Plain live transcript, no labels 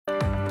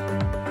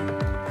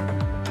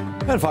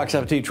At Fox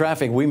 17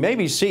 Traffic, we may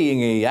be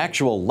seeing an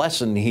actual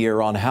lesson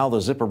here on how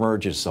the zipper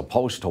merge is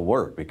supposed to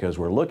work, because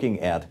we're looking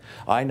at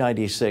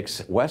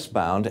I-96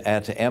 westbound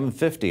at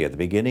M50 at the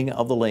beginning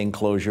of the lane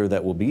closure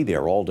that will be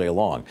there all day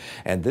long.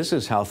 And this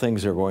is how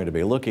things are going to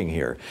be looking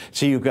here.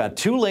 So you've got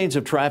two lanes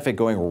of traffic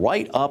going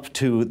right up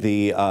to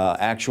the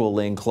actual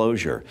lane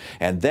closure,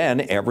 and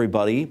then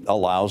everybody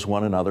allows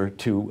one another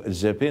to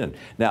zip in.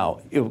 Now,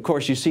 of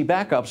course, you see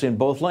backups in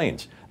both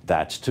lanes.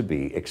 That's to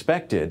be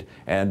expected,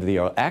 and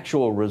the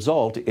actual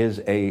result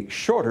is a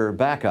shorter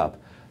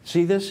backup.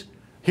 See this?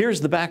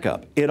 Here's the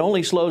backup. It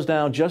only slows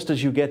down just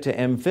as you get to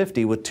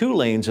M50 with two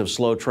lanes of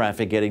slow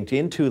traffic getting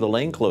into the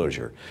lane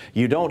closure.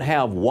 You don't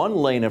have one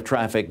lane of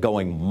traffic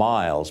going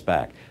miles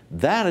back.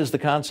 That is the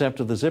concept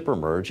of the zipper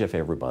merge if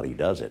everybody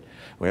does it.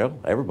 Well,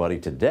 everybody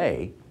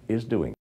today is doing it.